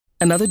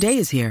Another day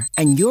is here,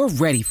 and you're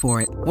ready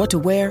for it. What to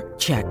wear?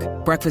 Check.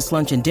 Breakfast,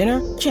 lunch, and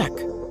dinner? Check.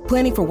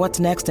 Planning for what's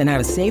next and how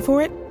to save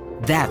for it?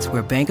 That's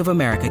where Bank of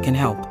America can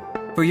help.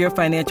 For your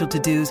financial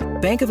to-dos,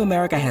 Bank of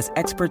America has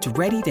experts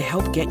ready to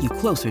help get you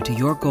closer to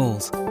your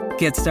goals.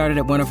 Get started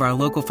at one of our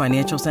local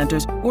financial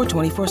centers or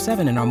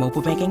 24/7 in our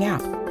mobile banking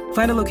app.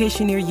 Find a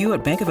location near you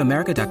at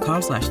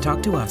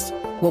bankofamerica.com/talktous.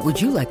 What would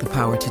you like the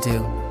power to do?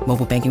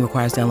 Mobile banking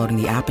requires downloading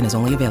the app and is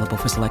only available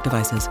for select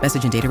devices.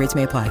 Message and data rates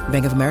may apply.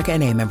 Bank of America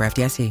N.A., member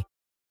FDIC.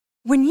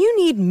 When you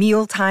need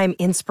mealtime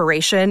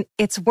inspiration,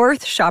 it's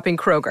worth shopping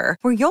Kroger,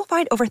 where you'll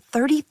find over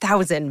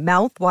 30,000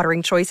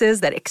 mouth-watering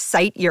choices that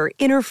excite your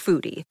inner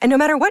foodie. And no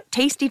matter what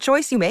tasty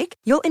choice you make,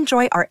 you'll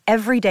enjoy our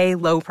everyday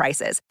low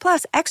prices,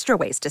 plus extra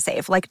ways to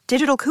save, like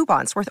digital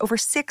coupons worth over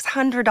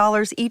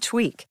 $600 each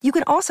week. You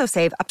can also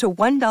save up to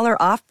 $1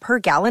 off per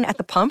gallon at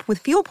the pump with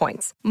fuel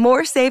points.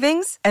 More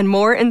savings and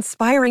more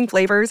inspiring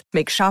flavors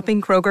make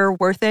shopping Kroger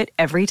worth it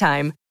every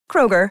time.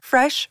 Kroger,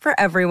 fresh for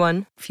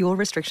everyone. Fuel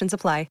restrictions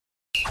apply.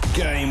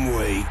 Game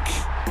week.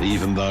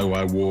 Even though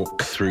I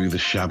walk through the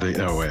shadow...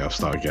 Oh, wait, I'll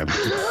start again.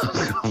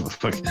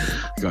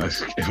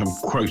 Guys, if I'm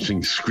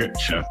quoting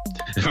scripture,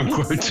 I've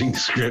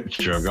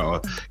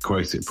got to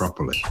quote it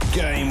properly.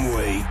 Game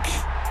week.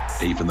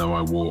 Even though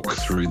I walk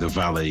through the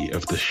valley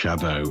of the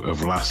shadow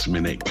of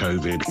last-minute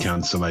COVID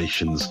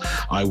cancellations,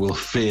 I will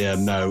fear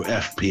no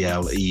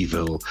FPL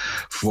evil,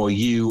 for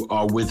you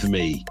are with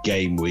me,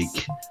 game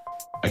week,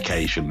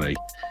 occasionally.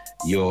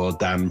 Your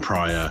Dan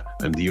Pryor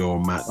and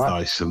your Matt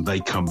Dyson, they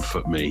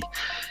comfort me.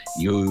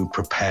 You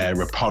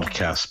prepare a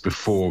podcast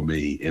before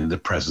me in the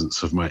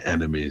presence of my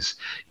enemies.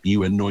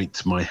 You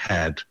anoint my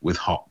head with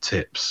hot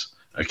tips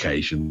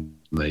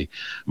occasionally.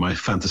 My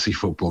fantasy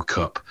football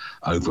cup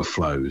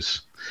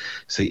overflows.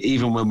 See,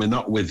 even when we're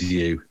not with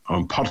you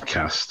on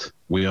podcast,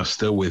 we are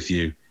still with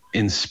you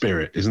in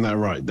spirit. Isn't that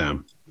right,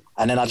 Dan?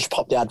 And then I just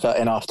pop the advert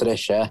in after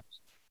this, yeah?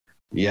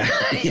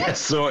 Yeah,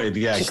 sorted.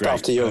 Yeah, just great.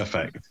 After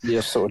Perfect.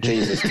 Your sort of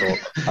Jesus talk.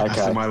 Okay.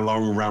 After my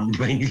long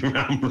rambling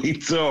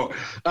talk.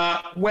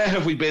 Where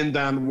have we been,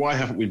 Dan? Why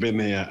haven't we been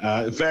here?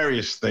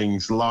 Various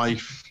things.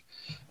 Life,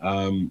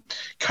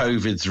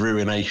 COVID's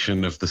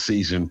ruination of the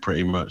season,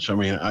 pretty much. I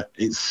mean,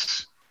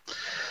 it's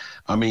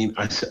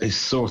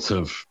sort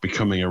of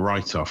becoming a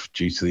write-off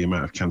due to the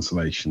amount of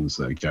cancellations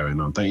that are going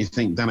on. Don't you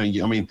think, Dan? I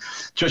mean,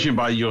 judging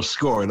by your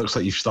score, it looks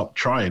like you've stopped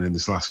trying in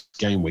this last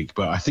game week,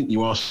 but I think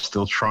you are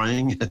still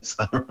trying. Is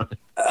that right?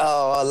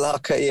 Oh,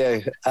 look at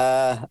you.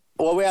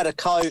 Well, we had a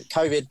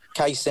COVID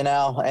case in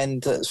our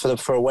end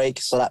for a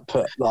week, so that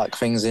put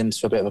things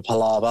into a bit of a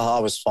palaver. I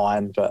was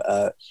fine,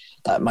 but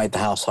that made the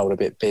household a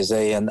bit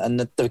busy.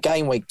 And the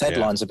game week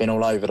deadlines have been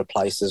all over the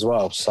place as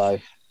well, so...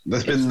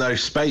 There's been no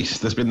space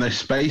for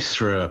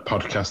a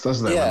podcast,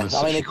 hasn't there? Yeah,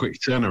 such a quick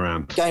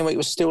turnaround. Game week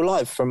was still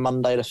live from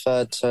Monday the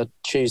 3rd to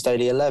Tuesday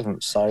the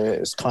 11th, so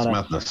it was kind of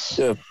madness.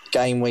 Do a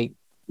game week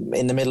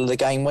in the middle of the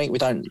game week. We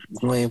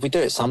do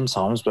it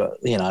sometimes, but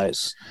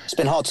it's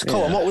been hard to call.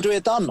 Yeah. And what would we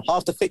have done?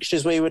 Half the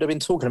fixtures we would have been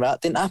talking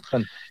about didn't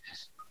happen.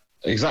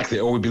 Exactly,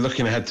 or we'd be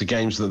looking ahead to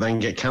games that then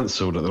get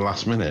cancelled at the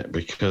last minute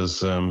because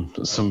some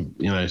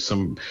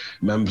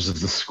members of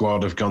the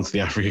squad have gone to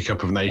the Africa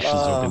Cup of Nations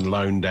or been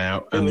loaned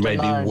out, and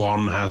maybe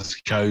one has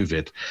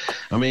COVID.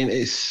 I mean,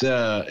 it's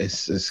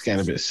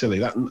getting a bit silly.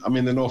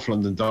 The North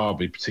London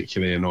derby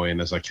particularly annoying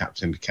as I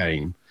captained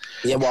Kane.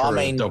 Yeah, well,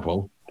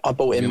 double. I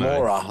bought in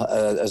Mora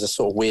as a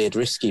sort of weird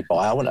risky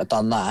buy. I wouldn't have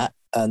done that,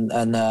 and.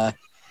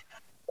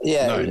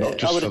 Yeah, no, not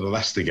just for the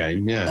Leicester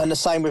game, yeah. And the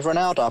same with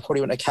Ronaldo. I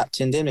probably wouldn't have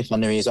captained him if I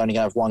knew he was only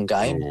going to have one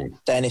game. Oh.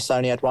 Dennis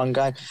only had one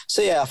game.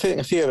 So, yeah, I think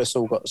a few of us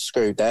all got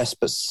screwed there,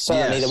 but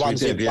certainly the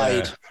ones who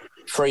played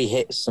free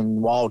hits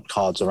and wild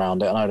cards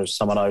around it. I know there's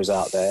some of those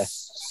out there.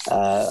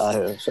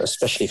 I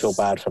especially feel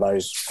bad for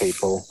those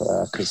people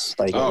because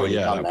they get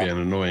that'd be an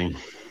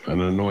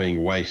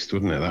annoying waste,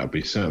 wouldn't it? That would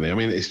be certainly. I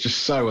mean, it's just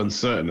so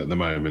uncertain at the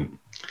moment.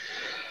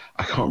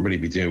 I can't really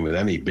be dealing with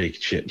any big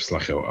chips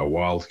like a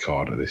wild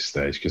card at this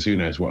stage because who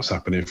knows what's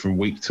happening from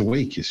week to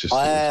week. It's just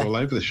it's all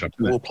over the shop,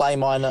 isn't it? We'll play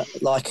mine at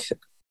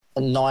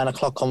 9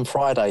 o'clock on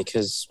Friday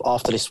because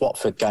after this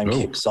Watford game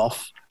kicks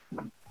off,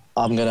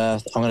 I'm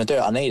gonna do it.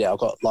 I need it. I've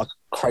got a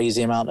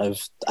crazy amount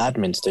of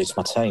admin to do to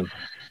my team.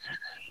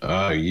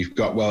 Oh, you've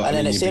got and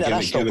then it's the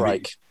international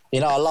break.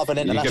 I love an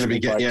international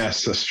break.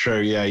 Yes, that's true.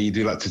 Yeah, you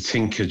do like to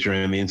tinker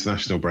during the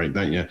international break,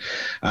 don't you?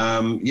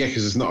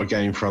 Because there's not a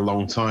game for a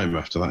long time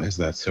after that, is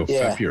there? Till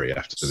February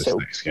after this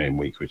next game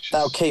week,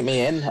 that'll keep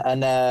me in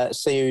and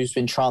see who's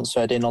been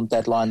transferred in on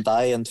deadline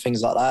day and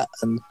things like that.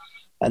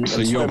 And so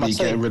you'll be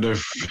getting rid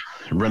of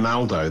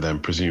Ronaldo then,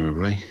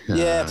 presumably?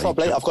 Yeah,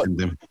 probably. I've got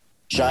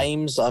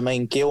James.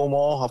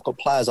 Gilmore. I've got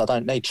players I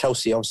don't need.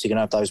 Chelsea obviously going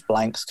to have those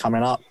blanks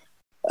coming up.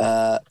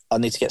 I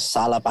need to get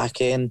Salah back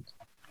in.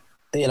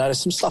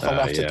 There's some stuff I'm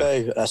going to have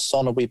to do.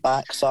 Son will be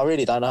back, so I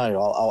really don't know.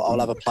 I'll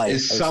have a play.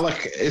 Is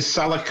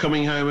Salah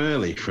coming home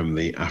early from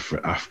the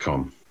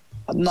AFCON?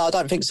 No, I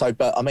don't think so.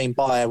 But by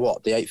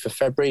the 8th of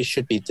February, he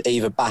should be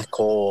either back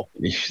or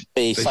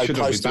be so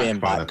close to being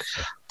back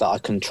that I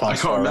can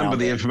transfer. I can't remember around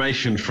the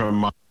information from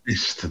my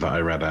list that I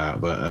read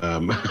out, but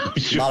I'm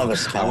sure None of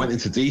us can. I went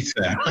into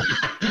detail.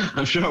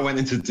 I'm sure I went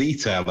into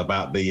detail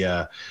about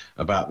the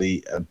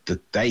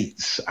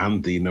dates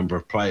and the number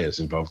of players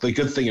involved. The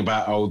good thing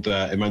about old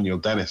Emmanuel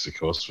Dennis, of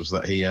course, was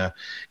that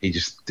he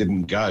just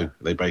didn't go.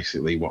 They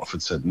basically,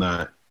 Watford said,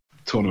 no,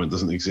 tournament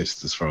doesn't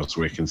exist as far as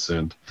we're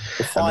concerned.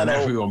 And then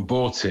everyone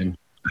bought him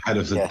ahead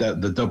of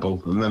the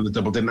double, and then the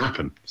double didn't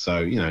happen.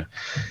 So,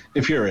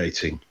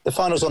 infuriating. The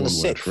final's on the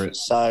 6th,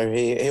 so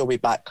he'll be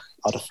back,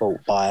 I'd have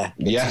thought, by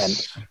the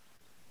 10th.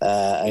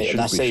 And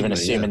that's even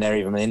assuming they're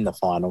even in the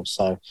final.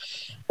 So,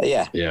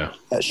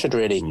 that should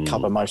really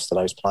cover most of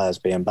those players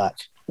being back.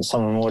 And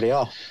some of them already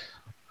are,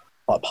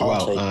 like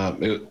Partey.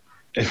 Well,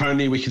 if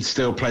only we could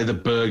still play the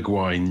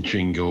Bergwijn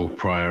jingle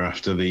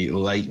after the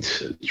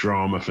late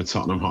drama for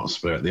Tottenham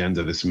Hotspur at the end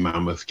of this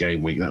mammoth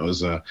game week. That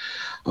was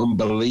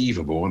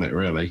unbelievable, wasn't it,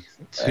 really?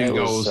 Two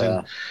goals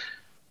in...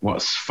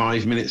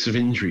 5 minutes of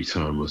injury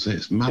time, was it?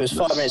 It's madness. It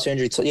was 5 minutes of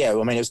injury time. Yeah, I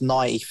mean, it was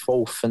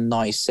 94th and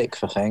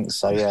 96th, I think.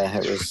 So, yeah,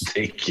 it was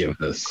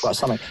ridiculous. Quite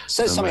something.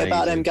 Says something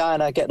about them going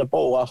to get the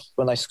ball off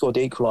when they scored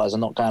the equaliser,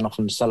 not going off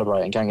and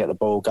celebrating, go and get the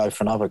ball, go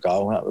for another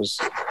goal. That was...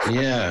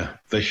 Yeah,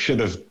 they should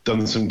have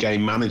done some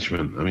game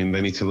management. I mean,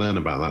 they need to learn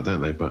about that,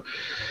 don't they? But,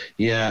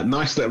 yeah,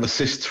 nice little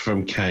assist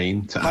from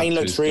Kane. Kane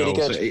looks really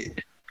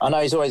good. I know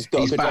he's always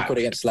got a good record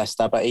against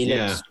Leicester, but he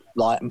looks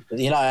like...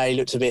 he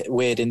looked a bit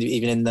weird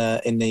even in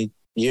the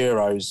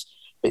Euros,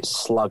 a bit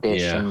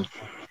sluggish and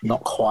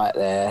not quite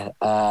there.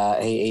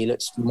 He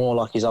looks more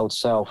like his old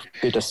self.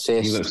 Good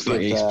assist. He looks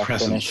like he's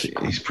present. Finish.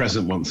 He's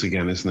present once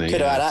again, isn't he?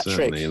 Could have had that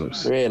trick.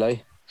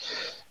 Really.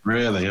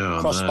 Really? Oh,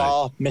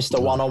 crossbar, missed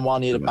a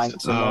one-on-one. You'd have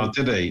banked him. Oh,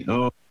 did he?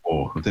 Oh,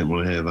 I didn't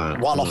want to hear that.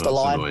 One off the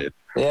line. Annoying.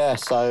 Yeah,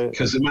 so...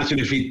 Because imagine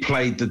if he'd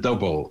played the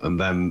double and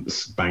then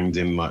banged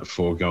in like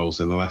 4 goals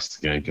in the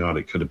Leicester game. God,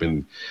 I could have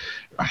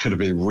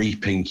been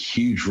reaping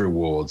huge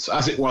rewards.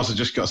 As it was, I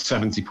just got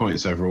 70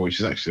 points overall, which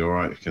is actually all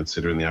right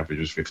considering the average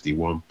was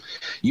 51.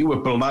 You were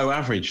below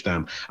average,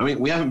 Dan. I mean,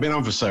 we haven't been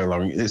on for so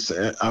long.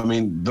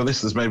 The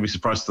listeners may be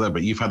surprised to know,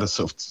 but you've had a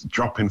sort of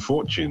drop in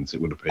fortunes,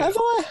 it would appear. Have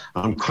I?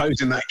 I'm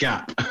closing that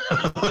gap.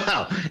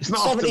 Well, it's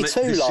not 72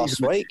 often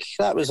last week.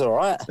 That was all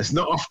right. It's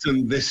not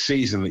often this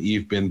season that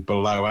you've been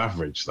below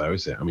average, though,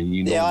 is it? I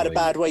mean, I had a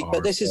bad week,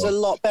 but this is a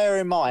lot. Bear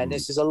in mind,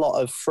 this is a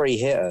lot of free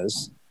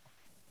hitters.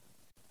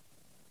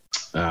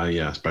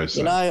 Yeah, I suppose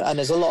so. And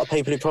there's a lot of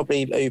people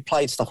who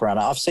played stuff around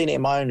that. I've seen it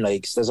in my own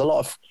leagues. There's a lot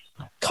of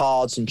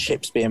cards and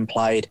chips being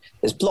played.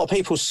 There's a lot of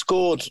people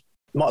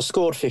might have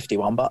scored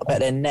 51, but I bet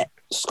their net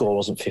score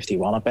wasn't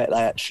 51. I bet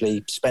they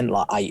actually spent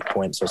like 8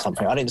 points or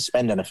something. I didn't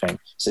spend anything.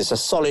 So it's a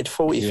solid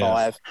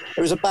 45. Yeah.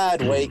 It was a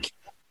bad week,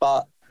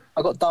 but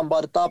I got done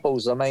by the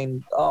doubles. I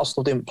mean,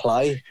 Arsenal didn't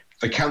play.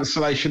 The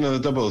cancellation of the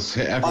doubles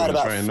hit everyone. I had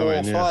about very 4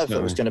 annoying, or 5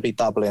 that was going to be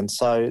doubling.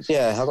 So,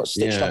 I got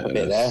stitched up a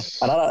bit there.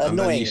 And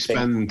annoying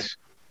thing.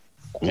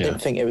 I didn't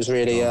think it was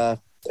really a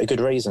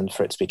good reason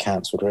for it to be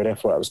cancelled, really. I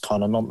thought it was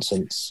kind of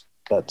nonsense.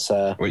 But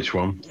which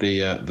one?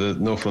 The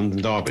North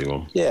London Derby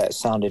one? Yeah, it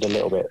sounded a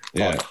little bit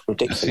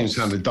ridiculous. It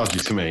sounded dodgy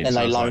to me. And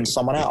they loaned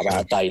someone out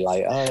about a day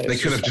later. They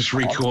could have just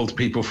recalled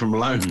people from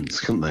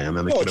loans, couldn't they? And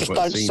then they could have just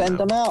don't send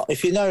them out.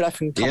 If you know they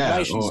can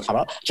combinations come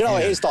up. Do you know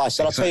what it is,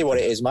 Dyson? I'll tell you what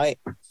it is, mate.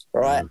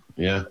 Right?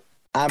 Yeah.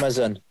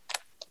 Amazon.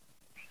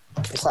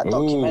 It's that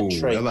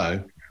documentary.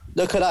 Hello.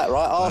 Look at that,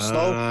 right?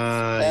 Arsenal,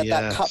 they had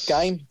that cup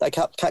game. They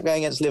cup game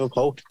against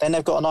Liverpool. Then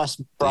they've got a nice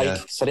break,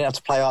 so they didn't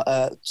have to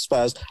play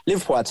Spurs.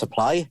 Liverpool had to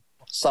play.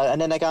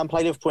 And then they go and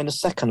play Liverpool in the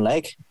second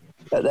leg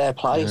at their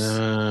place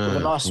with a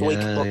nice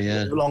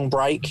long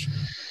break.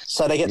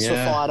 So they get to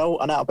the final,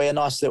 and that'll be a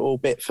nice little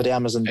bit for the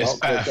Amazon doc. It's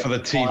better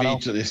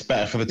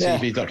for the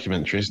TV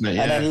documentary, isn't it?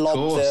 And then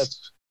lob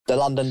the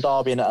London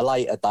Derby in at a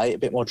later date, a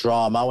bit more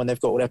drama when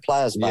they've got all their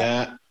players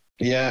back.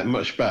 Yeah,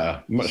 much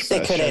better. Much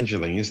better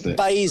scheduling, isn't it?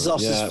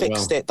 Bezos has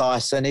fixed it,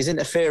 Dyson. He's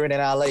interfering in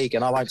our league,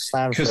 and I won't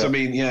stand for it.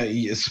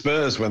 Because,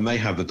 Spurs, when they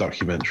had the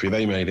documentary,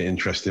 they made it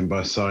interesting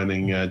by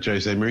signing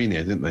Jose Mourinho,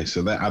 didn't they?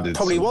 So that added...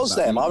 Probably was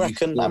them. I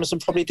reckon Amazon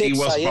probably did. He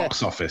was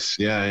box office.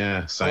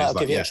 Yeah. So I'll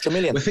give you extra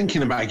million. We're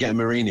thinking about getting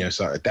Mourinho,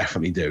 so I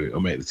definitely do.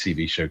 It'll make the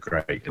TV show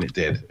great, and it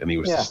did. And he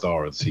was the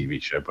star of the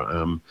TV show. But,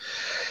 I'm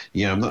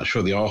not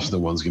sure the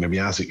Arsenal one's going to be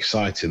as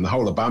exciting. The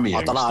whole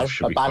Aubameyang stuff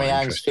should be quite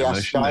interesting.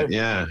 Fiasco.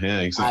 Yeah,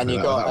 exactly. And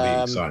you got that'd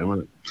be exciting,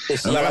 wouldn't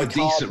it? And they had a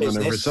decent run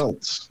of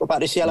results. What about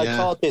this yellow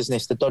card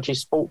business, the dodgy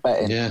sport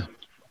betting? Yeah.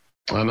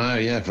 I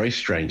know, very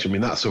strange. I mean,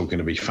 that's all going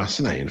to be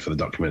fascinating for the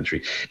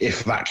documentary,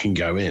 if that can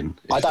go in.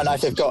 I don't know if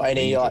they've got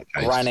any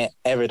granite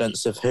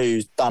evidence of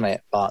who's done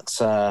it, but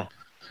the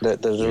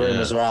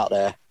rumours are out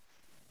there.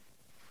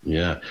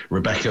 Yeah,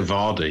 Rebecca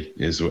Vardy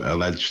is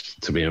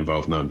alleged to be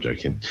involved. No, I'm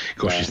joking. Of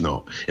course, she's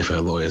not. If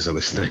her lawyers are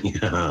listening,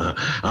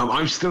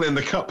 I'm still in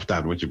the cup,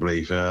 Dad. Would you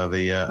believe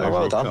the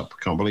overall cup?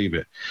 Can't believe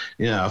it.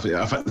 Yeah,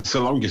 it's the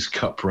longest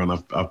cup run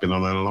I've been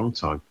on in a long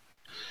time.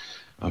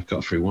 I've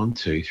got through 1,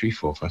 2, 3,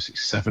 4, 5,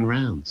 6, 7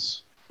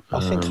 rounds.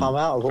 I think I'm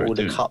out of all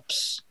the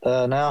cups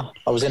now.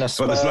 I was in a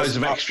Spurs but there's loads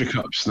of extra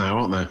cups now,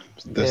 aren't there?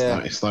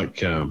 It's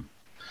like I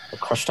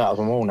crushed out of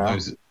them all now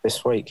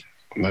this week.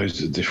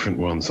 Those are different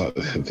ones, like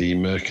the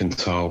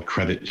Mercantile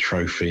Credit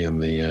Trophy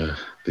and the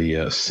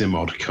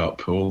Simod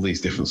Cup. All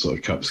these different sort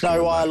of cups.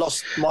 No, I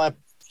lost my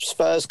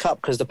Spurs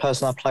Cup because the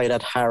person I played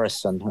had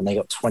Harrison, and they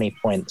got 20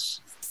 points.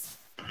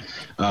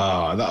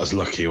 Ah, that was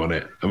lucky,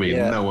 wasn't it? I mean,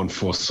 no one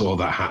foresaw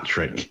that hat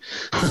trick.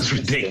 That's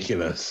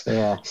ridiculous.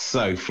 Yeah.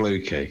 So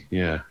fluky.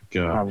 Yeah,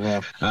 God.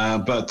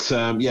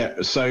 Oh, yeah.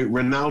 So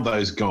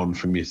Ronaldo's gone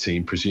from your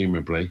team,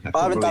 presumably.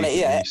 I haven't done it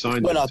yet.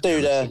 When I do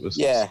it was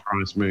a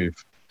surprise move.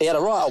 He had a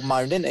right old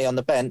moan, didn't he, on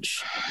the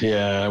bench?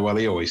 Yeah, well,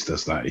 he always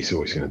does that. He's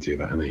always going to do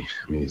that, isn't he?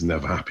 I mean, he's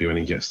never happy when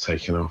he gets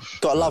taken off.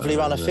 Got a lovely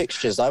run of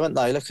fixtures, though, haven't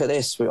they? Look at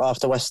this.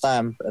 After West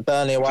Ham,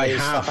 Burnley away,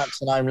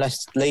 Southampton home,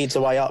 Leeds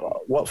away,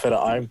 Watford at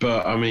home.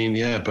 But, I mean,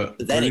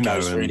 but then it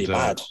goes really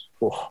bad.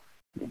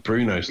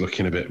 Bruno's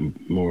looking a bit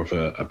more of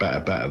a better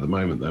bet at the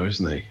moment, though,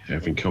 isn't he?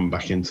 Having come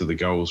back into the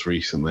goals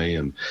recently.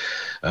 And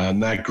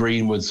now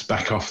Greenwood's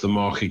back off the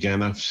mark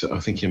again. I'm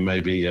thinking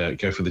maybe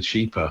go for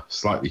the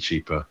slightly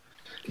cheaper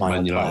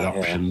Man United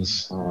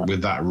options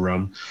with that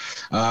run.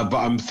 But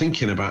I'm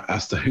thinking about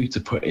as to who to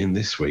put in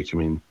this week. I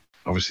mean,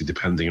 obviously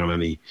depending on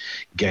any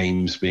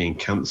games being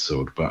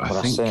cancelled, but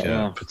I think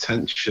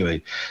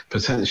potentially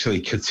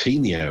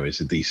Coutinho is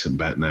a decent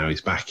bet now.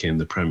 He's back in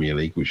the Premier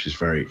League, which is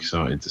very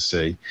exciting to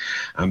see.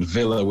 And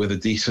Villa with a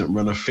decent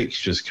run of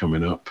fixtures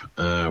coming up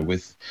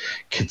with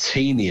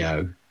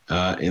Coutinho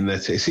in there.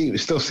 It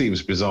still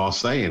seems bizarre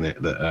saying it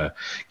that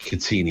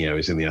Coutinho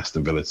is in the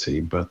Aston Villa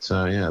team, but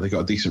they've got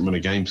a decent run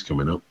of games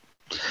coming up.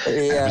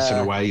 Everton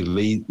away,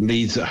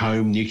 Leeds at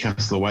home,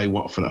 Newcastle away,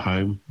 Watford at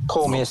home.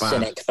 Call me a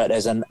cynic, but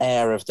there's an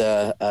air of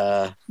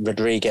the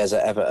Rodriguez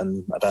at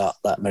Everton about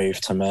that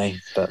move to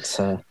me. But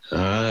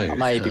I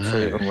may be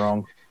proven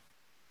wrong.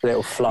 A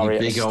little flurry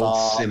at the start. Big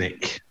old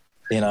cynic.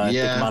 Big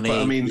money,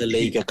 but, I mean, the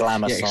Liga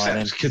glamour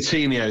signing.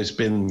 Coutinho's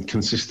been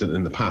consistent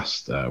in the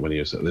past when he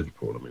was at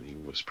Liverpool. I mean, he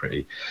was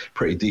pretty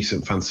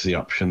decent fantasy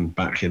option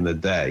back in the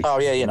day.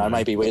 Oh yeah,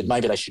 maybe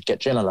they should get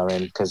Ginola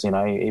in because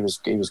he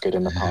was good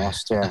in the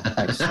past. Yeah,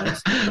 makes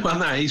sense. Well,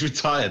 no, he's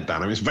retired, Dan.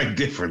 I mean, it's very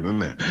different,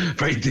 isn't it?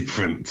 Very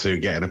different to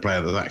getting a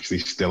player that's actually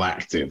still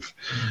active.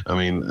 I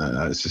mean,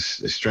 it's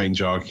a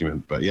strange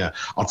argument, but yeah,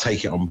 I'll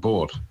take it on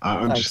board.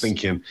 I'm just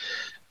thinking.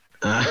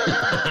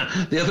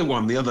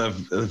 The other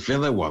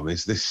Villa one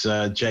is this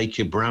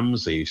Jacob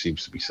Ramsey, who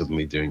seems to be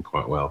suddenly doing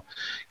quite well,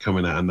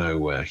 coming out of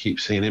nowhere. I keep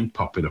seeing him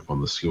popping up on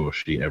the score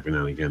sheet every now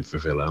and again for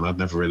Villa, and I'd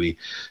never really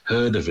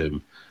heard of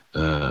him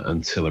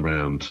until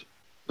around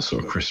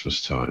sort of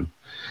Christmas time.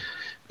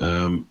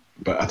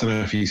 But I don't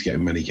know if he's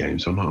getting many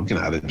games or not. I'm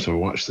going to add him to a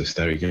watch list.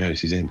 There he goes.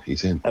 He's in.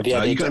 Have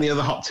you got any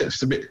other hot tips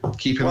to be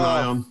keeping an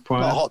eye on?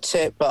 Not a hot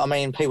tip, but I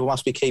mean, people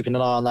must be keeping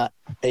an eye on that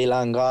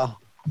Elanga.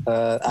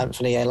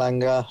 Anthony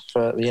Elanga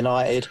for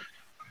United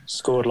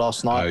scored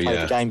last night,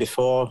 played the game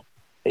before.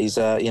 He's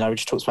we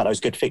just talked about those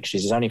good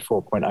fixtures. He's only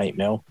 4.8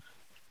 mil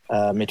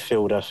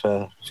midfielder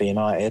for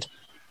United.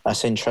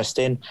 That's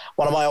interesting.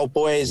 One of my old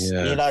boys,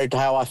 you know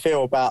how I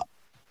feel about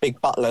Big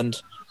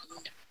Butland.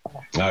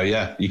 Oh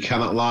yeah, you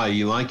cannot lie.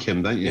 You like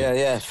him, don't you?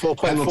 Yeah. 4.4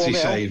 penalty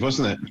mil save,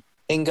 wasn't it?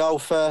 In goal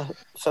for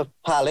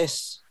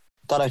Palace.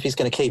 Don't know if he's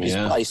going to keep his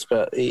place,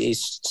 but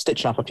he's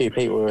stitching up a few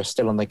people who are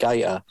still on the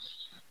gator.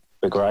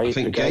 Great. I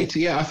think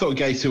Gator. I thought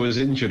Gator was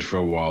injured for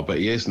a while, but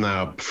he is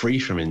now free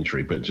from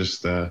injury, but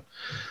just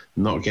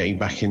not getting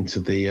back into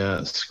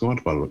the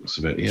squad by the looks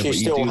of it. Yeah, but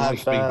you do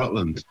like Big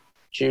Butland.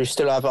 Do you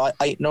still have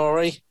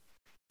Ait-Nouri?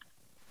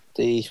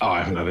 I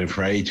haven't had him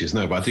for ages.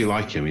 No, but I do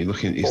like him. He's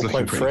looking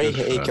pretty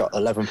good. He got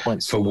 11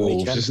 points for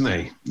Wolves, isn't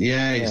he?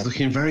 Yeah, he's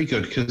looking very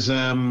good because.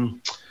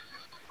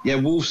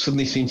 Wolves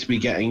suddenly seem to be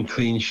getting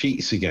clean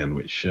sheets again,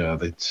 which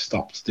they'd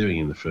stopped doing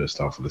in the first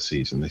half of the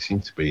season. They seem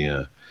to be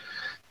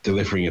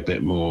delivering a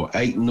bit more.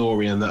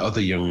 Ait-Nouri and that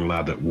other young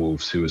lad at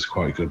Wolves who was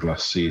quite good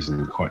last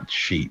season, quite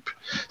cheap.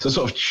 So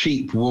sort of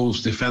cheap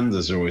Wolves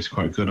defenders are always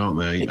quite good, aren't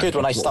they? They're good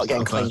when they start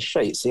getting clean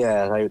sheets.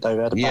 Yeah, they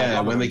had a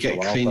bad when they get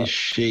clean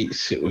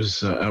sheets, it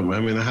was. I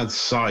had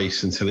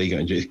Seiss until he got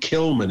injured.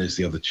 Kilman is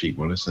the other cheap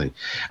one, isn't he?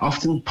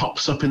 Often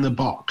pops up in the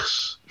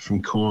box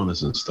from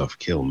corners and stuff.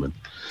 Kilman.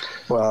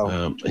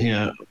 Well,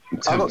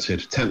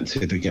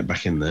 tempted to get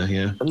back in there.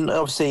 Yeah. And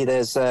obviously,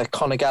 there's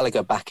Conor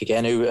Gallagher back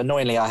again, who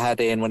annoyingly I had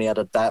in when he had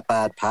a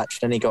bad patch.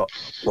 Then he got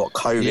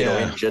COVID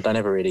or injured. I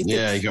never really did.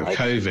 Yeah, he got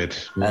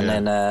COVID, and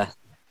then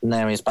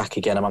now he's back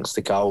again amongst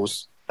the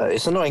goals.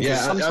 It's annoying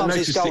because sometimes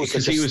his goals are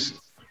just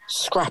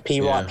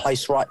scrappy, right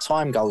place, right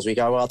time goals. We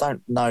go, well, I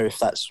don't know if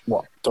that's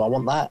what. Do I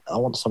want that? I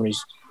want someone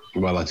who's.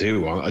 Well, I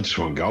do. I just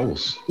want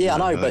goals. Yeah, I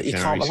know, but you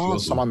can't rely on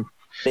someone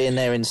being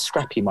there in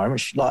scrappy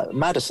moments. Like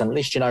Maddison, at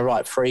least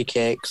free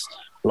kicks,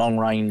 long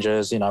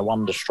ranges,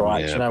 wonder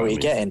strikes. What you're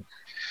getting.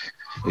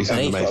 He's had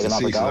an amazing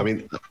season. I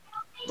mean,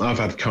 I've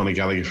had Conor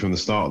Gallagher from the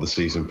start of the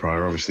season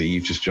prior. Obviously,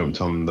 you've just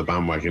jumped on the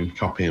bandwagon,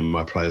 copying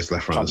my players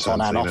left, right, and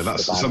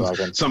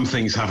centre. Some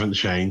things haven't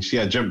changed.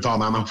 Yeah, jumped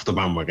on and off the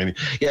bandwagon.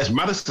 Yes,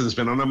 Maddison's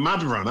been on a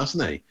mad run,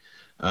 hasn't he?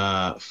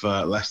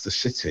 For Leicester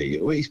City,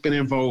 he's been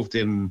involved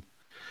in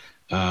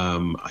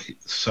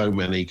so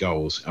many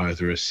goals,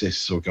 either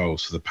assists or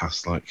goals for the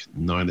past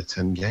 9 or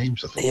 10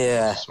 games. I think.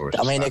 Yeah,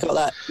 I mean, they've got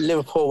that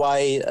Liverpool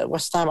away.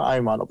 West Ham at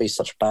home might not be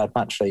such a bad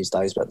match these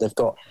days, but they've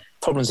got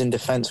problems in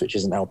defence, which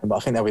isn't helping. But I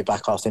think they'll be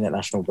back after the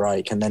international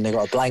break, and then they've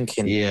got a blank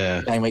in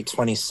game week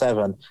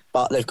 27.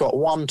 But they've got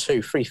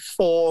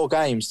 4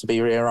 games to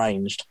be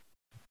rearranged.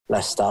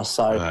 Leicester,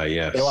 so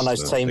they're one of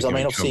those teams. I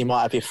mean, obviously you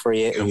might have your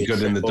free hit, your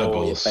good in the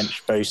doubles, your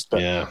bench boost,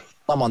 but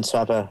someone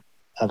to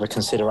have a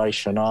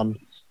consideration on.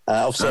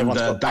 Obviously,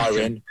 everyone's got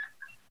Bowen.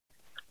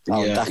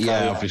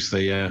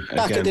 Obviously,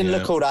 Daka didn't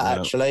look all that,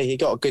 actually. He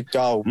got a good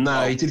goal.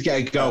 No, he did get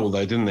a goal,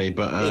 though, didn't he?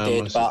 But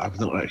he did, but I've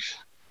not actually...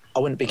 I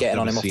wouldn't be getting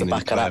on him off the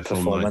back of that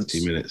performance.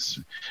 90 minutes.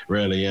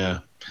 Really, yeah.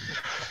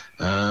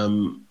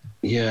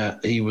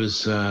 He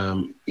was... I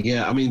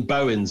mean,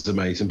 Bowen's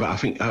amazing, but I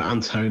think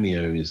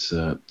Antonio is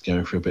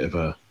going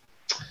for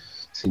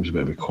seems a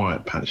bit of a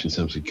quiet patch in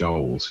terms of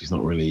goals. He's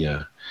not really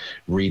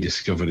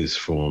rediscovered his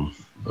form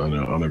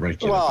on a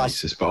regular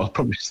basis, but I'll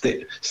probably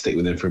stick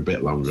with him for a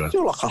bit longer. I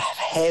feel like I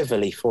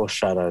heavily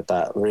foreshadowed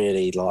that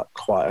really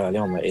quite early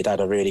on, that he'd had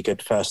a really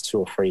good first 2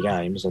 or 3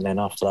 games, and then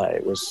after that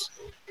it was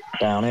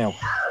downhill.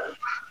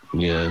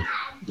 Yeah,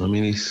 I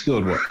mean, he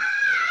scored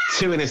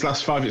 2 in his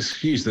last 5.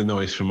 Excuse the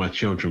noise from my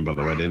children, by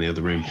the way, in the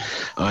other room.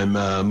 I'm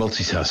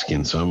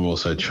multitasking, so I'm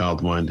also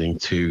childminding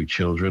 2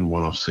 children,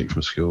 one off sick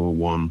from school,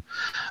 one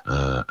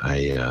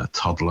a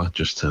toddler,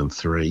 just turned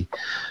 3.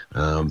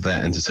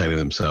 They're entertaining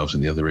themselves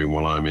in the other room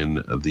while I'm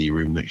in the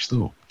room next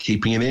door,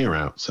 keeping an ear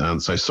out.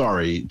 And so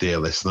sorry, dear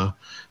listener,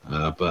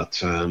 but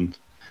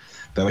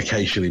they'll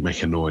occasionally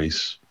make a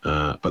noise,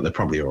 but they're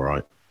probably all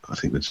right. I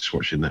think they're just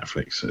watching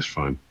Netflix, so it's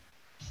fine.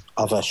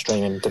 Other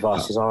streaming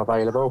devices are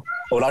available,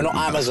 although not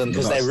Amazon,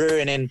 because they're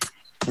ruining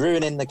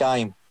the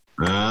game.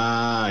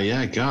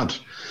 God,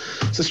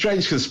 it's a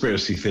strange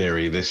conspiracy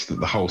theory that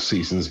the whole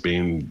season's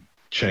been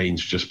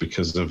changed just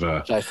because of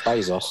Jeff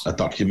Bezos, a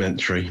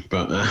documentary,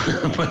 but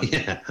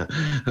yeah,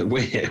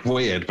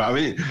 weird. But I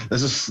mean,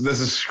 there's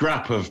a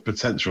scrap of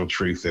potential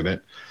truth in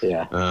it.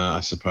 Yeah, I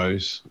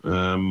suppose.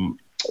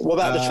 What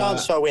about the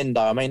transfer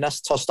window? I mean,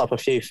 that's tossed up a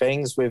few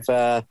things with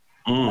Villa.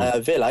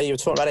 You were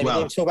talking about him. You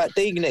were talking about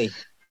Digny.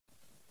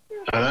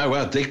 I know.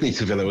 Well, Digny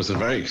to Villa was a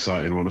very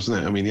exciting one,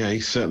 wasn't it? I mean, yeah,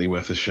 he's certainly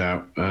worth a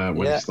shout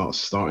when he starts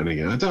starting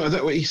again. I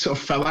don't. He sort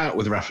of fell out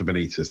with Rafa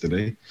Benitez, did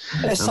he?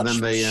 They're such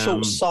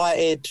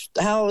short-sighted.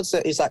 How is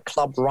that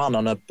club run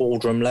on a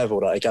boardroom level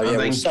that they go?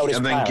 We'll sell this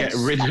player, get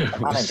rid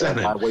of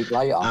Senate a week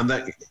later. And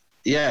then,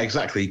 yeah,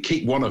 exactly.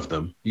 Keep one of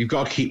them. You've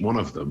got to keep one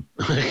of them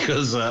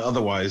because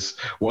otherwise,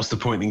 what's the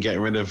point in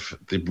getting rid of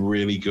the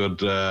really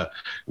good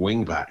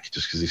wing back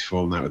just because he's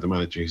fallen out with the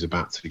manager who's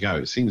about to go?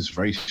 It seems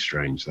very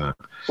strange that.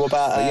 What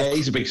about?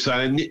 He's a big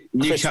signing.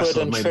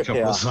 Newcastle have made a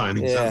couple of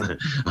signings, haven't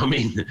they? I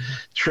mean,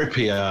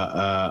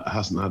 Trippier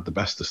hasn't had the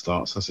best of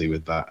starts, has he,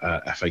 with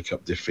that FA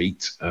Cup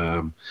defeat?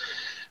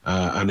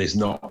 And is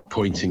not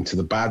pointing to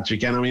the badge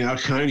again. I mean, I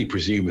can only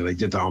presume that they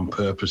did that on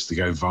purpose to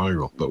go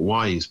viral. But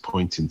why he's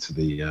pointing to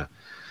the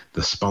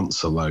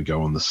sponsor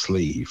logo on the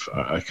sleeve,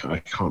 I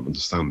can't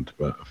understand.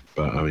 But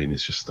I mean,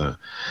 it's just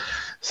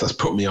that's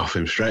put me off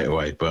him straight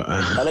away. But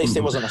at least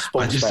it wasn't a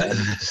sports betting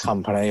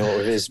company or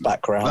with his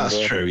background.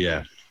 That's true.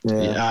 Yeah.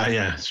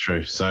 Yeah, it's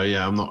true. So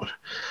yeah, I'm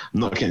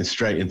not getting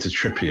straight into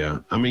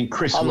Trippier. I mean,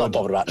 I'm not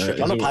bothered about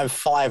Trippier. I'm not paying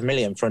 $5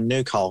 million for a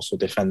Newcastle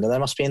defender. They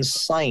must be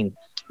insane.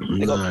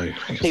 They got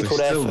people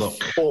there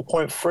for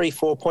 4.3,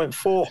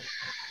 4.4.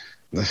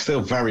 They're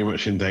still very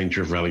much in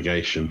danger of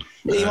relegation.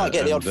 You might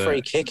get the odd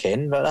free kick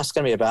in, but that's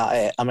going to be about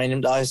it. I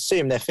mean, I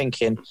assume they're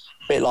thinking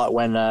a bit like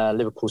when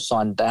Liverpool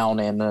signed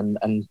Downing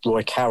and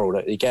Roy Carroll,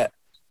 that you get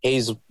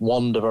his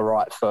wand of a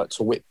right foot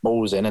to whip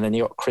balls in, and then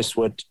you got Chris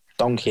Wood,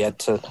 donkey head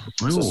to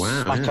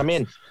smack them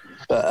in.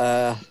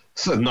 But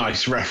it's a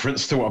nice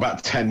reference to what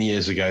about 10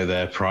 years ago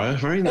there, Prior.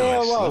 Very nice. Yeah,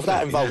 well,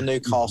 that involved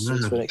Newcastle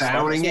to an extent.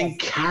 Downing and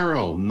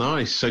Carroll,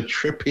 nice. So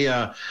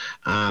Trippier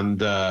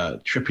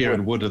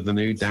and Wood are the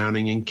new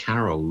Downing and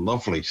Carroll.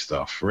 Lovely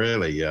stuff,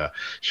 really.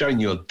 Showing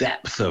your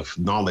depth of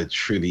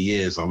knowledge through the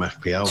years on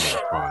FPL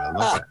there, Prior.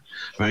 Love it.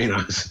 Very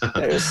nice.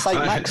 It was St.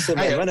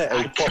 Maximin, wasn't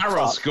it?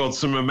 Carroll scored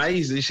some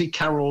amazing. You see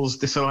Carroll's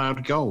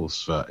disallowed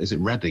goals for, is it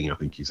Reading? I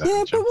think he's at.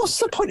 Yeah, but what's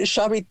the point of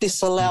showing me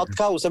disallowed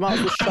goals? They might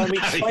as well show me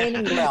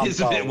training ground It's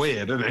goals. A bit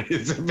weird, isn't it?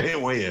 It's a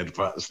bit weird,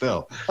 but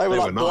still. They were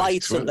like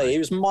blatantly. Nice, he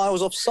was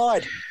miles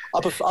offside.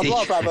 I'd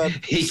rather have a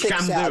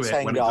 6 out of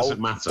 10 goal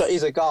that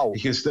is a goal.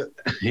 He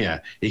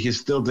can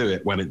still do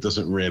it when it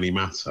doesn't really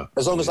matter.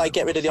 As long as they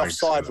get rid of the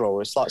offside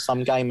rule. It's like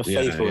some game of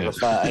FIFA with a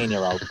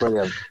 13-year-old.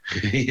 Brilliant.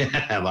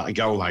 Yeah, like a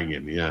goal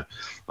hanging, yeah.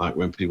 Like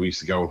when people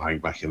used to goal hang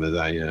back in the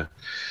day,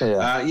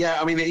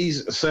 yeah. I mean,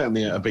 he's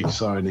certainly a big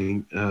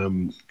signing,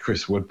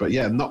 Chris Wood, but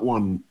yeah, not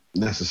one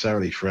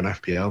necessarily for an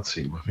FPL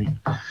team, I think.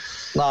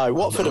 No,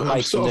 Watford have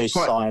made some new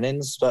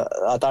signings, but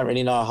I don't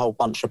really know a whole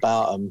bunch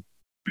about them.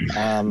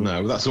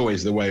 No, that's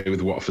always the way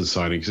with Watford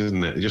signings,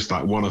 isn't it? Just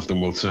like one of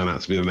them will turn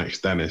out to be the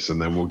next Dennis,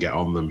 and then we'll get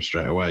on them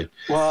straight away.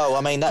 Well,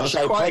 I mean, that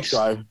Joe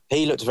Pedro,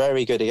 he looked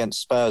very good against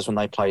Spurs when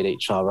they played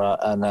each other,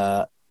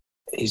 and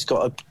he's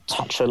got a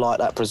touch of like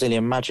that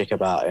Brazilian magic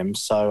about him.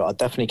 So I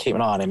definitely keep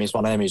an eye on him. He's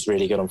one of them who's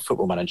really good on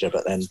Football Manager.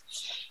 But then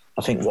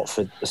I think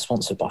Watford are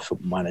sponsored by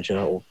Football Manager,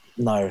 or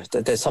no,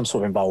 there's some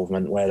sort of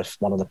involvement where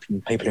one of the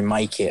people who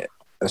make it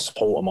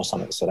support them or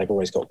something. So they've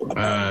always got.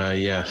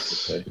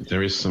 Yes,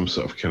 there is some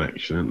sort of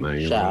connection, isn't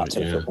there? Shout out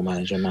to Football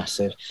Manager,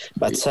 massive.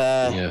 But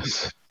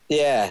yes,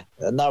 yeah,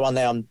 no one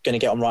there I'm going to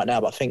get on right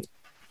now. But I think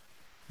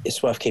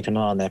it's worth keeping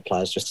an eye on their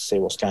players just to see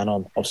what's going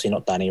on. Obviously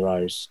not Danny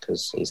Rose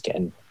because he's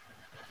getting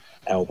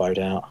elbowed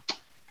out.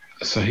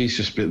 So they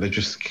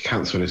just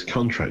cancelled his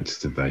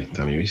contract, did they,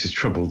 Danny? He's a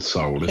troubled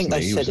soul, isn't he? I think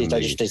they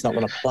said he's not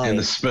going to play. In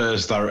the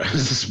Spurs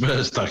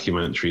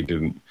documentary,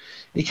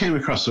 he came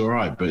across all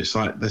right, but it's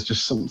like there's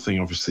just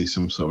something, obviously,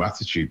 some sort of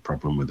attitude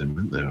problem with him,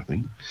 isn't there, I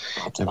think?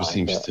 Never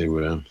seems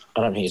to...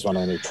 I don't think he's one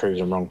of them who proves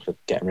them wrong for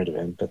getting rid of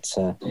him, but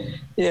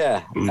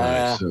yeah.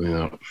 No, certainly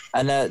not.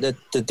 And the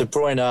De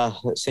Bruyne,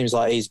 it seems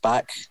like he's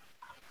back.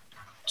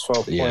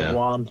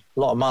 12.1, a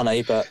lot of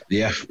money, but...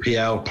 The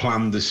FPL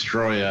plan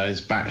destroyer is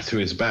back to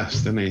his best,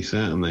 isn't he,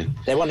 certainly?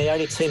 They're one of the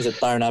only teams that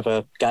don't have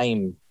a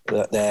game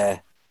that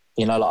they're,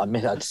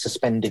 like a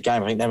suspended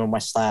game. I think them and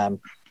West Ham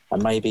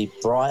and maybe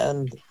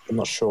Brighton, I'm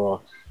not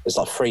sure. There's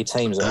like 3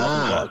 teams that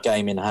haven't got a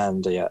game in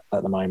hand yet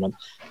at the moment.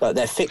 But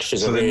their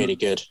fixtures are really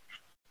good.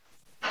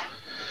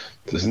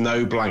 There's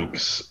no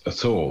blanks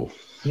at all?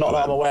 Not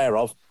that I'm aware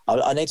of.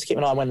 I need to keep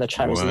an eye on when the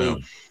Champions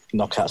League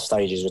knockout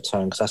stages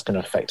return, because that's going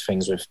to affect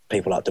things with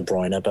people like De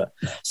Bruyne. But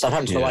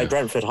Southampton away,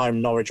 Brentford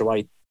home, Norwich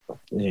away.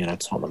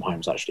 Tottenham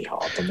home's actually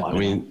hard.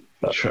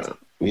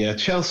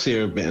 Chelsea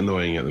are a bit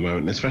annoying at the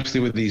moment, especially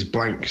with these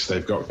blanks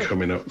they've got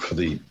coming up for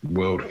the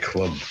World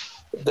Club.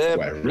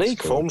 Their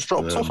league form's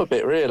dropped off a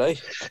bit, really.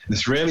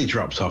 It's really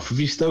dropped off. Have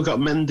you still got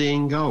Mendy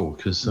in goal?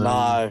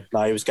 No,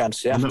 he was going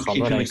to the AFCON. Not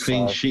keeping the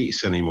clean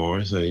sheets anymore,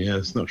 is he? Yeah,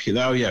 it's not.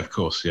 Oh, yeah, of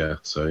course, yeah.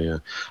 So, yeah,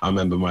 I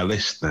remember my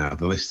list now.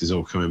 The list is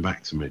all coming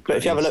back to me. But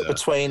if you have a look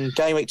between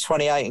game week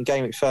 28 and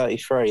game week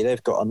 33,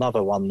 they've got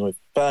another one with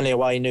Burnley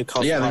away,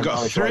 Newcastle. Yeah, they've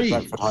got three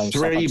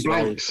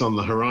blanks on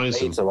the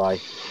horizon. Leeds away,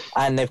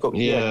 and they've got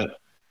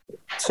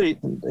 2.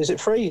 Is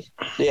it 3?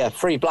 Yeah,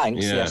 3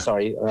 blanks. Yeah,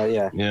 sorry.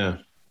 Yeah.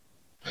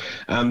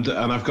 And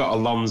I've got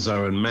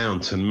Alonso and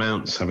Mount's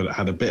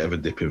had a bit of a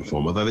dip in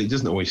form, although he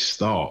doesn't always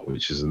start,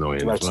 which is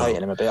annoying.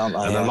 Rotating him a bit, aren't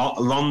they? And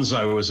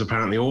Alonso was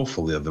apparently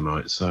awful the other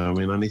night, so I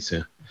mean I need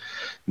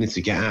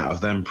to get out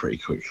of them pretty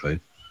quickly.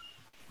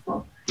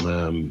 But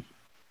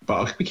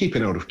I'll be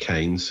keeping hold of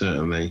Kane,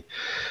 certainly.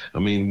 I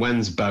mean,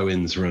 when's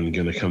Bowen's run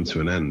going to come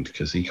to an end?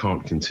 Because he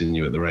can't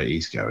continue at the rate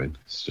he's going.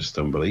 It's just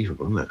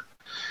unbelievable, isn't it?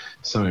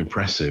 So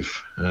impressive.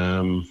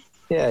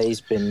 He's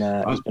been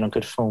on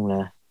good form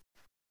there.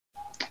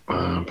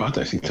 But I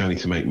don't think I need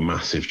to make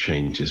massive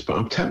changes. But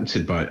I'm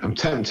tempted by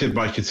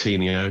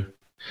Coutinho.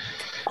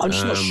 I'm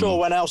just not sure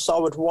when else I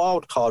would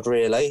wildcard,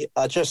 really.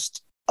 I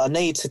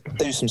need to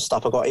do some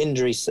stuff. I've got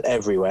injuries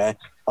everywhere.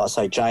 Like I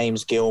say,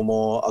 James,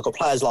 Gilmore. I've got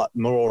players like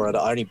Morora that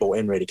I only bought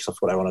in really because I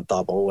thought they were on a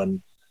double,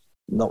 and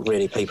not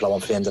really people I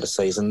want for the end of the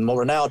season.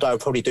 Ronaldo will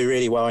probably do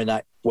really well in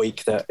that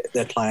week that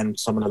they're playing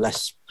some of the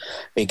less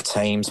big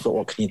teams, but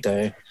what can you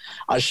do?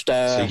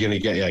 So you're going to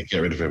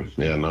get rid of him?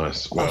 Yeah,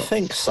 nice. Well, I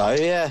think so,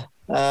 yeah.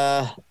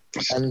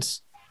 And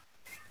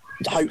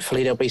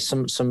hopefully there'll be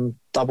some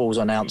doubles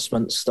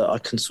announcements that I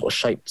can sort of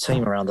shape the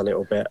team around a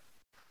little bit.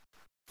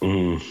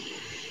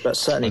 But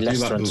certainly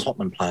Leicester and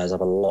Tottenham players have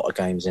a lot of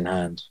games in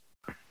hand.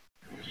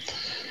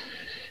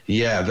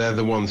 Yeah, they're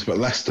the ones, but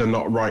Leicester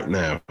not right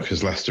now,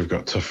 because Leicester have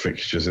got tough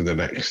fixtures in the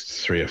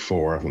next 3 or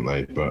 4, haven't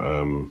they?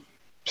 But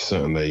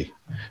certainly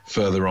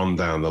further on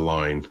down the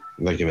line,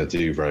 they're going to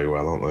do very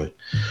well, aren't they?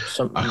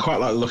 I quite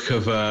like the look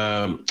of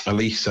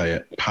Elise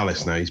at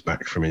Palace now. He's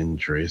back from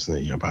injury,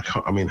 isn't he? But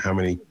how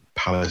many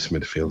Palace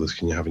midfielders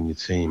can you have in your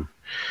team?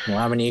 Well,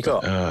 how many you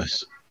got?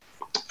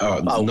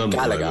 None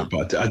Gallagher.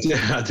 But I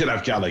did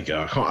have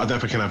Gallagher. I don't know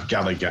if I can have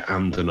Gallagher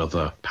and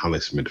another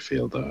Palace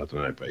midfielder. I don't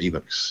know, but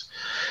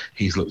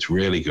he's looked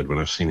really good when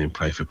I've seen him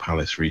play for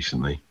Palace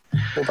recently.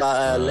 What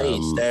about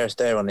Leeds?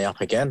 They're on the up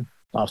again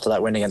after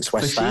that win against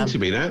West Ham. They seem to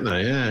be, don't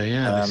they?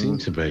 Yeah, they seem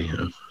to be.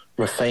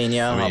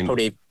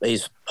 Rafinha,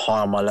 he's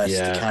high on my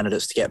list of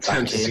candidates to get back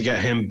in. To get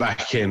him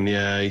back in,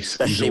 yeah.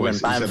 Especially when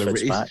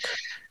Bamford's back.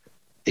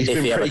 He's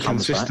been pretty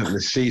consistent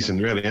this season,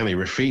 really, hasn't he?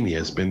 Rafinha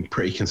has been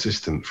pretty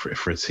consistent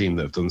for a team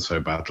that have done so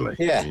badly.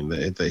 Yeah. I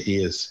mean,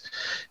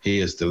 he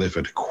has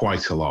delivered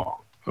quite a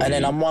lot.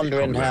 Then I'm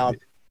wondering how...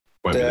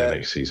 Won't be there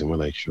next season, will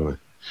they, surely?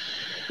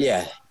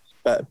 Yeah.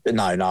 But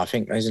no, I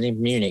think there's an in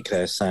Munich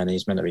there saying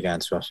he's meant to be going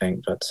to, I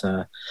think. But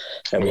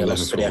there'll be a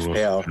loss for the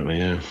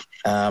FPL.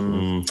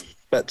 Yeah.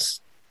 But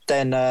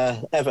then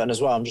Everton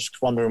as well. I'm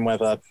just wondering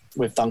whether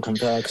with Duncan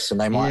Ferguson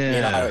they might,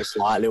 it's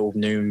like a little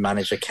new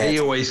manager. He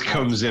always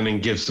comes in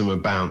and gives them a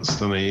bounce,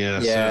 doesn't he?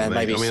 Yeah,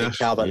 maybe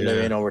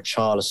Calvert-Lewin or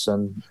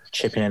Richarlison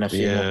chipping in a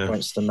few more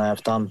points than they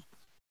have done.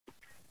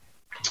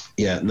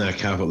 Yeah, no,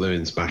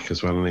 Calvert-Lewin's back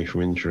as well, isn't he,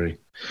 from injury?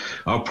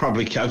 I've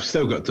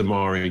still got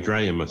Damari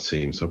Gray in my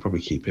team, so I'll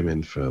probably keep him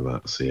in for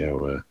that. See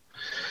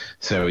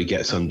how he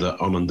gets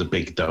under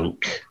Big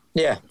Dunk.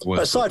 Yeah, but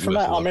aside from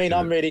that, I mean,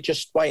 I'm really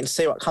just waiting to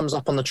see what comes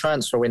up on the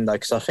transfer window,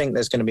 because I think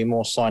there's going to be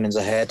more signings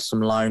ahead,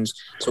 some loans.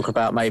 Talk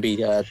about maybe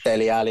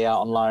Dele Alli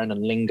out on loan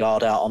and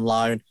Lingard out on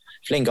loan.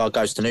 If Lingard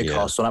goes to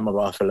Newcastle, that might be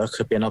worth a look.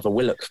 Could be another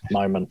Willock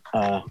moment.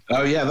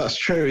 Oh, yeah, that's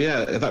true.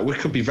 Yeah, that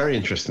could be very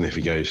interesting if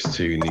he goes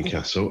to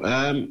Newcastle.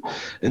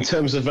 In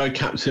terms of my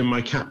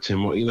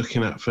captain, what are you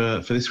looking at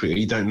for this week?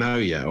 You don't know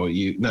yet, or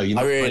you? No, you're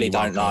not. I really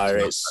don't know.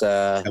 It's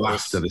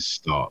after this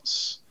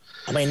starts.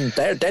 I mean,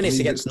 Dennis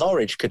against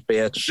Norwich could be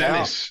a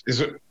shout.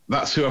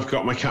 That's who I've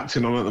got my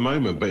captain on at the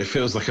moment, but it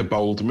feels like a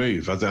bold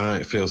move. I don't know.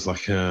 It feels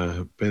like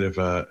a bit of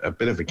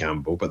a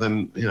gamble, but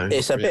then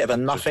it's a bit of a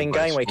nothing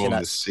game week in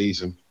that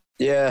season.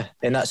 Yeah,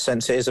 in that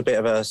sense, it is a bit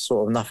of a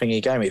sort of nothingy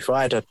game. If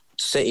I had a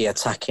City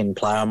attacking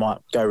player, I might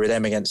go with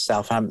them against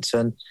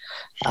Southampton.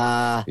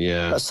 But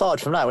aside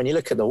from that, when you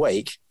look at the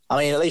week, I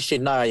mean, at least you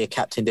know how your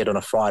captain did on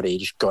a Friday. You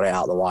just got it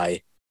out of the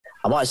way.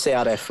 I might see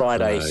how their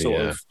Friday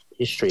of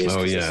history is.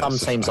 Some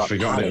teams like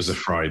Palace, it was a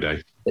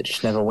Friday. That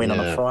just never win on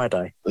a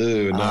Friday. Oh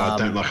no, I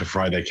don't like a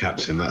Friday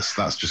captain. That's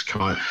just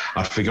kind.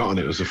 I'd forgotten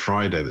it was a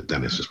Friday that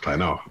Dennis was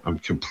playing. Oh, I'm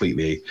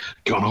completely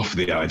gone off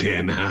the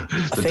idea now.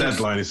 The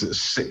deadline is at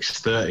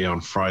 6:30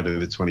 on Friday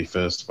the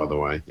 21st. By the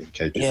way, in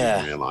case you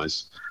didn't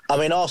realise. I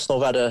mean, Arsenal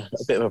have had a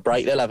bit of a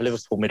break. They'll have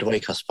Liverpool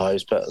midweek, I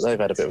suppose, but they've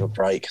had a bit of a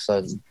break.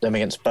 So them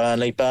against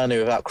Burnley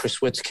without Chris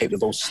Wood to keep the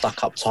ball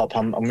stuck up top.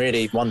 I'm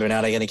really wondering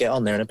how they're going to get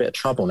on. They're in a bit of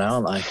trouble now,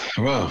 aren't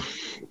they? Well,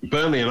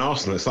 Burnley and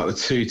Arsenal, it's like the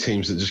two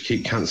teams that just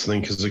keep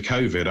cancelling because of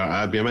COVID.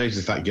 I'd be amazed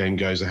if that game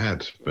goes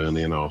ahead,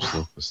 Burnley and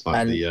Arsenal. It's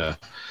like the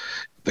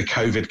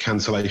COVID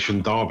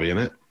cancellation derby, isn't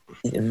it?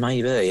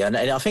 Maybe, and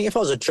I think if I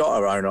was a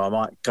Jota owner, I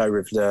might go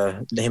with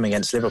him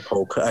against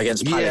Liverpool,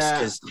 against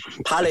Palace, because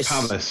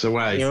Palace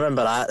away. You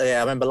remember that? Yeah, I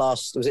remember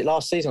was it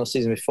last season or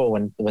season before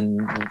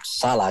when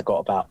Salah got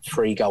about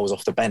 3 goals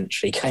off the bench?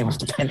 He came off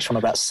the bench on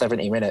about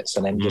 70 minutes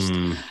and then just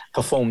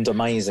performed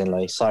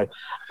amazingly. So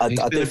I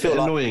do feel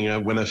like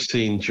annoying when I've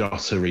seen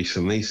Jota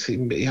recently.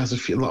 He has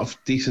a lot of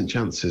decent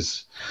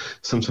chances.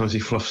 Sometimes he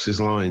fluffs his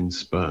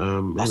lines,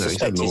 but he's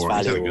had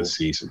a good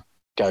season.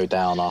 Go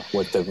down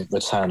with the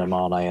return of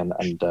Mane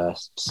and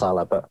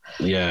Salah, but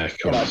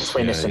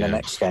between this and the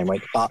next game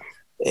week, but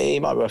he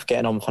might be worth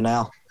getting on for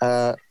now.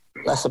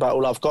 That's about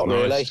all I've got,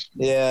 really.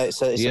 Yeah,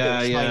 it's a bit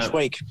of a strange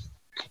week.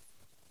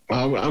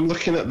 I'm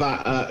looking at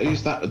that.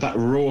 Who's that? That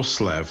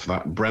Rorslev,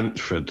 that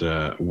Brentford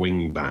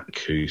wing back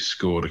who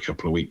scored a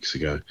couple of weeks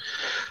ago.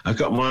 I've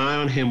got my eye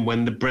on him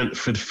when the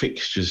Brentford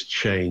fixtures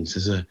change.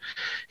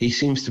 He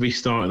seems to be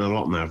starting a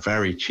lot now.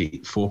 Very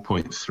cheap,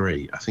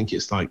 4.3. I think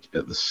it's like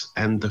at the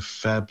end of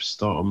Feb,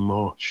 start of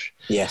March.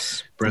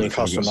 Yes, Brentford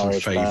got some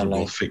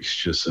favourable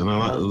fixtures, and I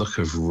like the look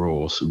of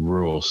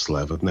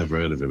Rorslev. I've never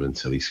heard of him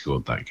until he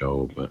scored that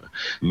goal. But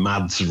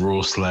Mads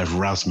Rorslev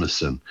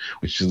Rasmussen,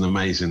 which is an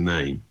amazing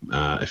name,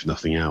 if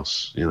nothing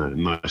else.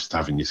 Nice to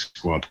have in your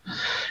squad.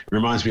 It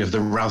reminds me of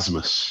the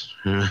Rasmus.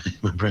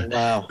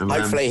 Wow.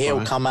 Hopefully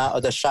he'll come out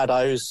of the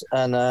shadows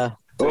and.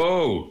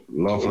 Oh,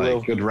 lovely.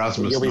 Good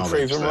Rasmus knowledge. You'll be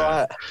proven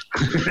right.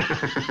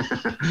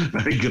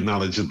 Very good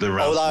knowledge of the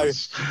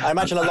Rasmus. Although, I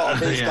imagine a lot of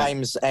these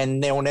games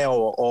end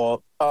 0-0 or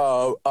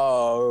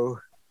 0-0.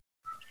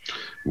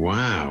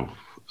 Wow.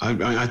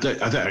 I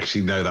don't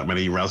actually know that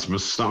many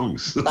Rasmus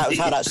songs. That was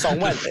how that song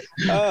went.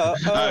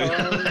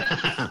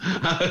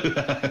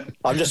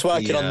 I'm just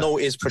working on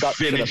Naughty's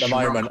production at the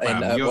moment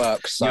at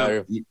work.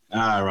 So,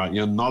 right.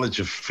 Your knowledge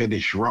of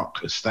Finnish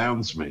rock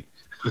astounds me.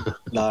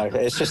 No,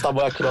 it's just I'm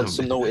working on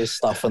some Naughty's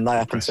stuff and they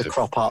happen to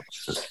crop up.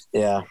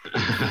 Yeah.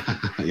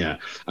 Yeah.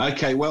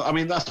 Okay, well, I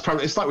mean, that's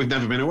probably, it's like we've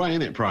never been away,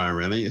 isn't it, Prior,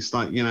 really? It's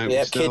like,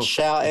 kids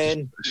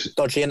shouting,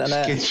 dodgy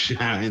internet. Kids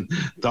shouting,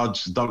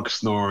 dog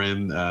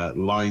snoring,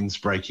 lines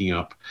breaking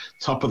up.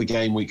 Top of the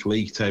game week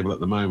league table at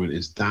the moment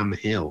is Dan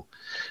Hill.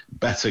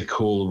 Better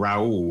call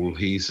Raoul.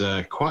 He's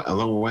quite a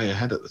long way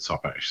ahead at the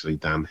top, actually,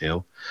 Dan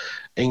Hill.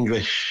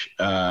 English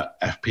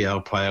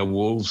FPL player,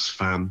 Wolves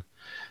fan.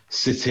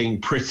 Sitting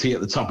pretty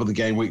at the top of the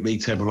game week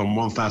league table on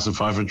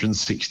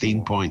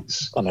 1,516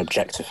 points.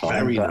 Unobjectified.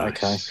 Very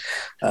nice.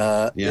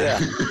 Okay. Yeah.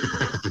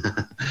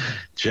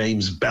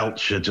 James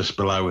Belcher just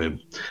below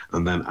him.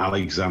 And then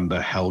Alexander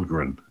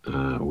Helgren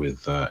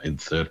with in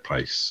third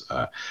place,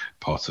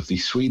 part of the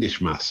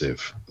Swedish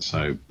Massive.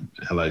 So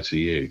hello to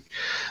you.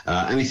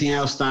 Anything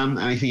else, Dan?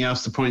 Anything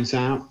else to point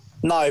out?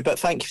 No, but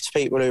thank you to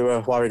people who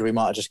were worried we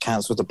might have just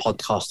cancelled the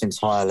podcast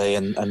entirely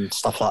and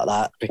stuff like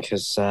that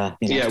because, when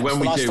we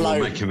do, we'll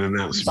make an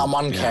announcement.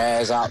 Someone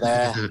cares out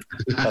there.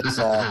 But,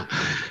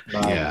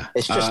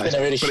 it's just been a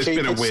really stupid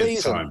season. It's been a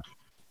weird time.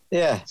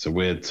 Yeah. It's a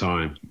weird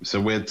time.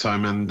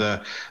 And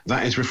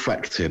that is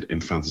reflected in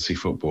fantasy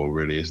football,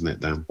 really, isn't it,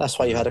 Dan? That's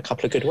why you had a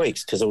couple of good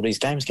weeks, because all these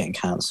games getting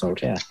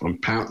cancelled, yeah. I'm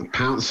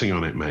pouncing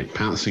on it, mate,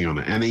 pouncing on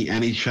it.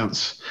 Any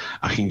chance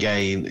I can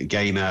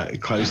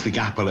close the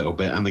gap a little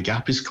bit, and the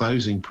gap is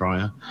closing,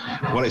 Prior.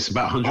 Well, it's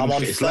about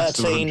 150. I'm on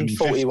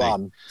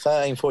 13.41.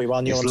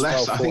 13.41, you're on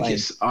 12.14. I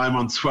think I'm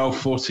on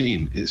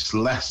 12.14. It's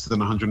less than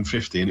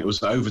 150, and it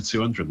was over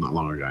 200 not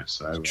long ago.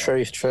 So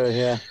true,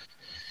 yeah.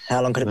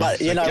 How long could it?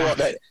 But you know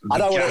what? I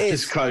know what it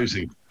is. It's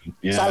closing.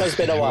 Yeah. Salah's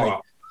been away.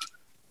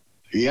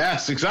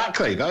 Yes,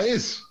 exactly.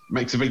 That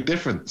makes a big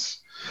difference.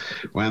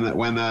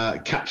 When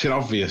Captain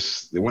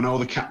Obvious, when all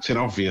the Captain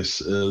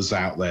Obvious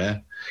out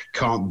there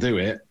can't do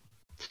it,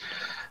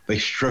 they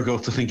struggle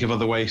to think of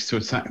other ways to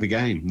attack the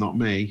game. Not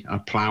me. I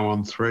plough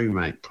on through,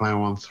 mate.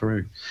 Plough on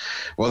through.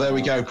 Well, there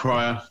we go,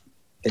 Pryor.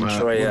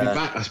 Enjoy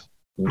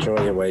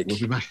your week. We'll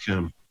be back.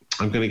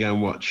 I'm going to go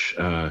and watch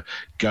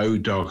Go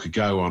Dog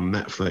Go on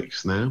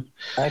Netflix now.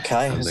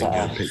 Okay. And then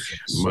go pick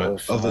my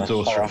other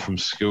daughter up from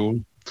school.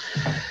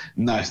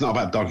 No, it's not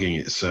about dogging.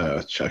 It's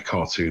a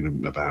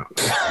cartoon about.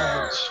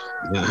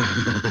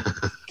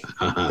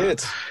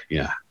 Good.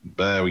 Yeah,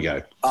 there we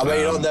go. I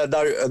mean, on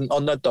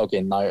the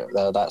dogging note,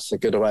 that's a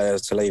good way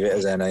to leave it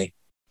as any.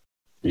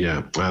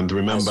 Yeah, and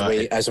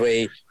remember, as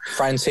we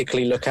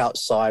frantically look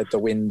outside the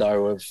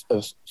window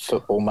of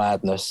football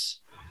madness.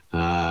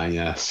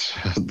 Yes,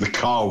 the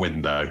car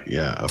window.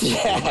 Yeah,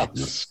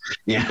 madness.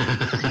 Yeah,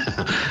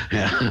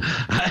 yeah.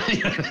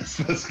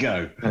 Let's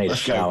go.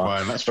 Let's go,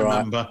 Brian. Let's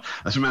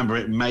remember.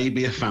 It may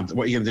be a fantasy.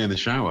 What are you going to do in the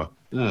shower?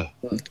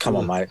 Come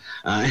on, mate.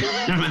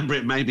 Remember,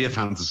 it may be a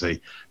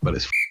fantasy, but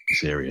it's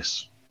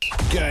serious.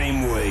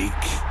 Game week.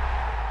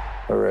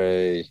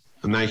 Hooray.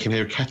 And now you can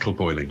hear a kettle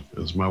boiling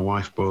as my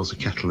wife boils a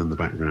kettle in the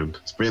background.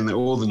 It's bringing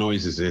all the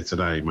noises here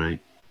today, mate.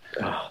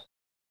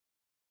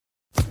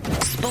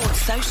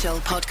 Sports Social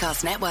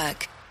Podcast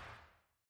Network.